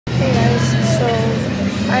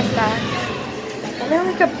I'm back. I'm in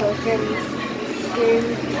like a broken game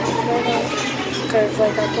right now because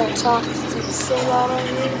like I can't talk because it's so loud on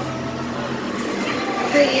me.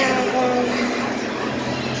 But yeah,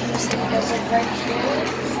 this thing goes like right here,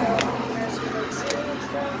 so there's some like skin and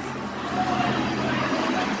stuff.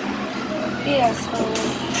 Yeah, so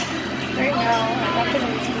right now I'm up in the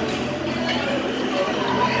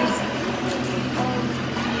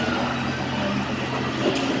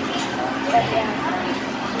but yeah.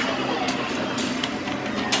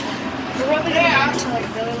 We're probably gonna have to like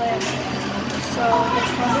really late. So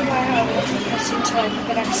that's probably why I was listening to like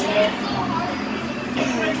the next day. I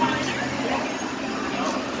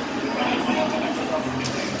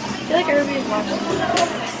feel like everybody's watching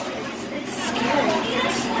this. It's scary.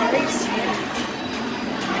 It's very scary.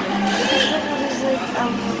 This is like,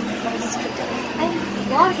 what is this kid doing? I'm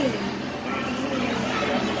vlogging.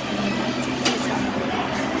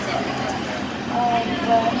 But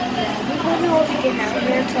yeah, we probably won't be getting out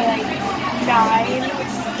here till like 9.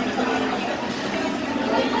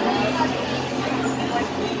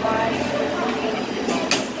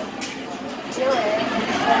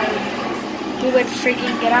 We would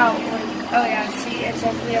freaking get out. Like, oh yeah, see, it's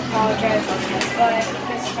definitely apologize, but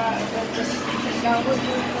this is not what we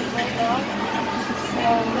look right now. So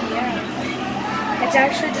yeah, it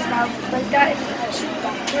actually does not look like that. It's actually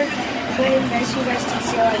backwards. But in this, you guys can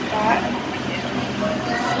see it like that.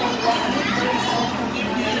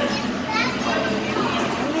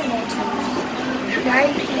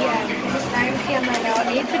 9 p.m. It's 9 p.m. right now.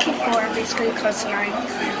 8:54, basically close to 9.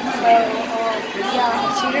 So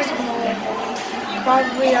yeah, see you guys on the way home.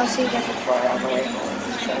 Probably I'll see you guys before on the way home.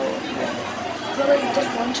 So really just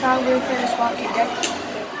one child we were playing this walking deck.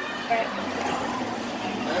 Right.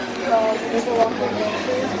 There's a walking deck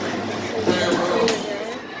here.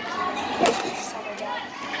 Just saw my dad.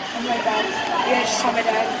 Oh my god. Yeah, I just saw my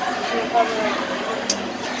dad.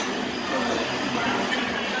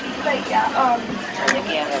 But yeah, I'm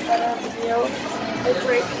looking at a better video. Like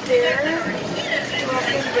right there,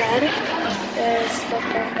 Walking Dead is the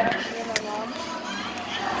thing that me and my mom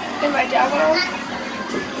and my dad went on.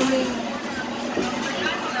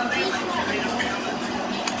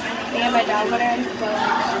 Me and my dad went in, but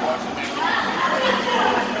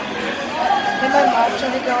then my mom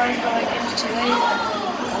tried to go in, but like it was too late.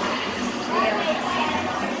 So yeah.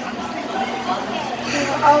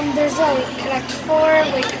 There's like Connect 4,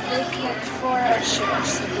 like Connect 4, or shit, I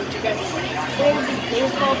just moved you guys. There's this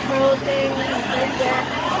baseball pro thing right there.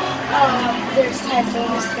 There's Typhoon,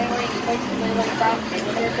 this thing where you can like play like that,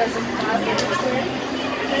 and it doesn't have it there.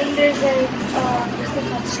 Then there's a this thing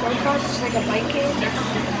called Snowcross, which is like a bike game.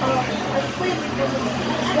 I played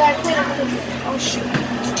it with oh shoot,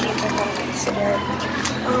 these teams are going to get scared.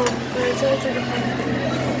 But it's always like a fun thing.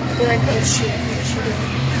 They're like, oh shoot,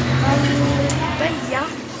 but yeah,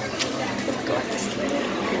 let's go on this way.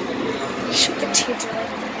 Shoot, the teams are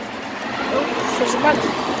like, oh, there's a mother.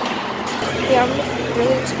 Yeah, I'm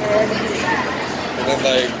really tired. And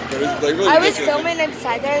then like really I was filming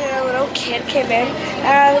inside there and a little kid came in and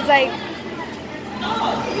I was like,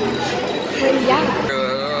 and yeah.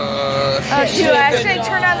 Shoot, I actually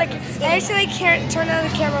turned on can't turn on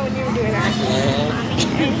the camera when you were doing that.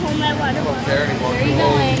 Where are you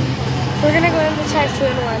going? We're gonna go to the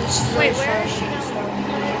Typhoon one. Wait, where is she?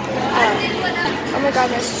 Oh my god,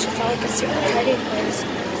 this is just like a super hiding place.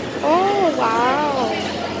 Oh wow.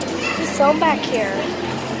 There's film back here.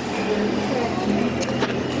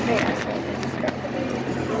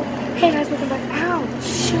 Hey guys, welcome back. Ow!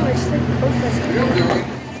 Shoot, I just like poked myself.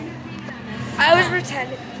 I was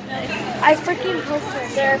pretending. I freaking poked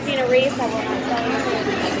myself. Serafina Reese, I won't tell you.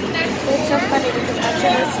 It's so funny because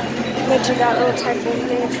after this mentioned that little Typhoon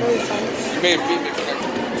thing, it's really fun. You may have beat me for that.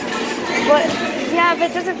 What? Yeah,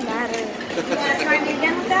 but it doesn't matter. You want to try me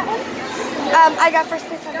again with that one? I got first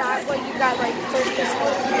place on that. Well, you got like first place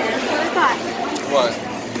on What? What?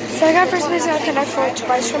 So I got first place on Connect 4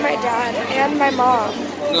 twice from my dad and my mom.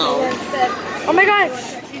 No. And then said, oh my god!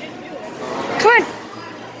 Come on!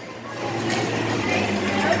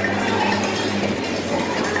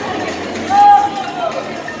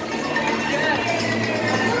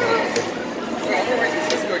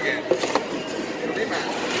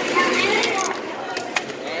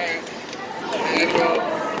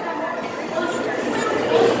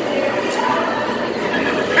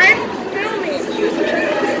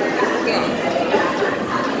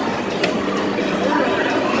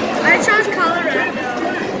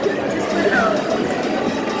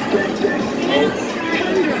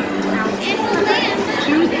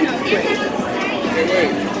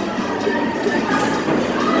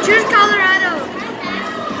 Choose Colorado.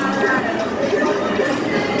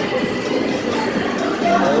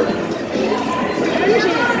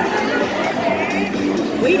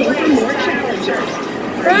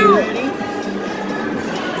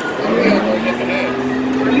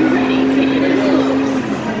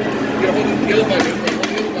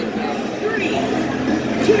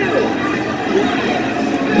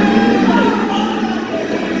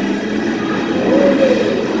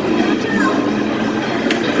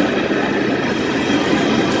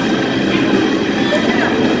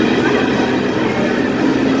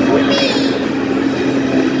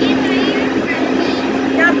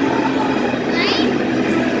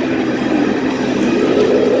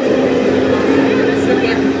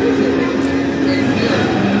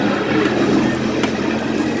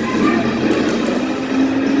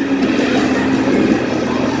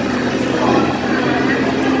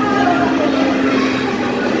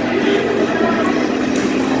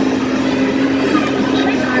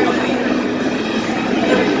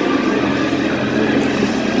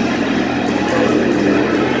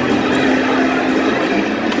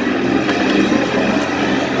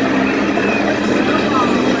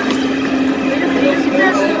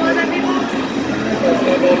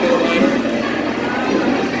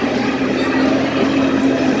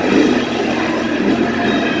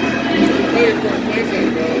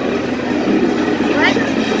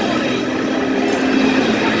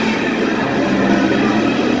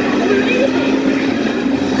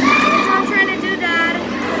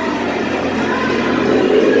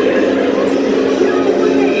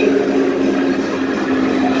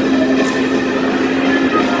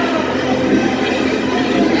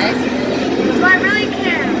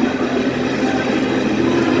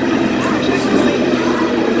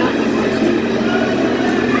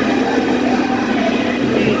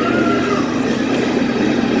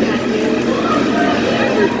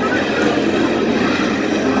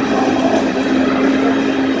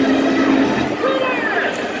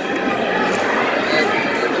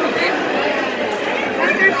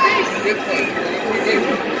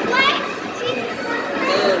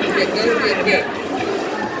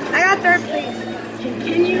 third place.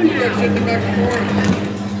 Continue now.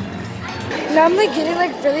 Now I'm like getting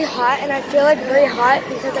like really hot, and I feel like really hot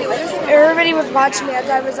because like everybody was watching me as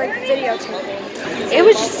I was like videotaping. It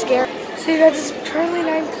was just scary. So you guys, it's currently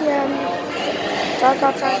 9 p.m. Dark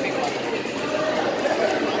outside.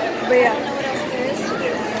 But yeah.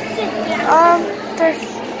 There's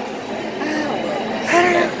I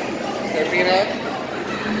don't know. Surfing up.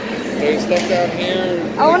 There's stuff down here.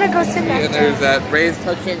 I want to go sit back And there's that raised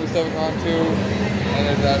touch tank we're stepping on to. And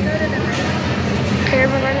there's that. Okay,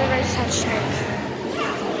 we're going to race touch tank.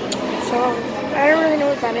 So, I don't really know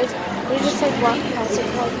what that is. We just like walk past it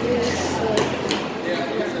probably. So.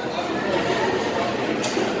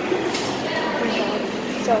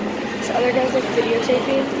 So, this other guy's like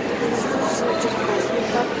videotaping. He's just passing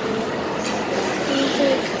stuff. He's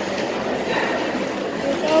like,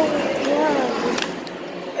 oh yeah.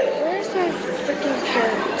 Where's my freaking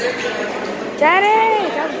parents? Daddy!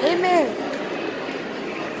 Don't hit me!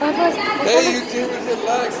 Hey, YouTubers, hit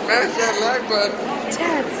like, smash that like button.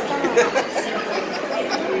 Dad, stop.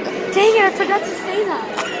 Dang it, I forgot to say that.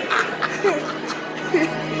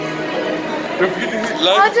 Don't forget to hit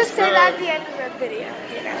like. I'll just say that at the end of the video.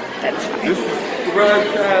 You know, that's fine. This is the right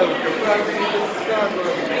time. Subscribe to the subscribe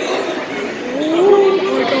button. Oh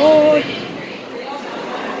my god.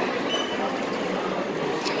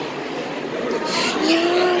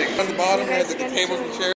 On the bottom, there's the tables and chairs.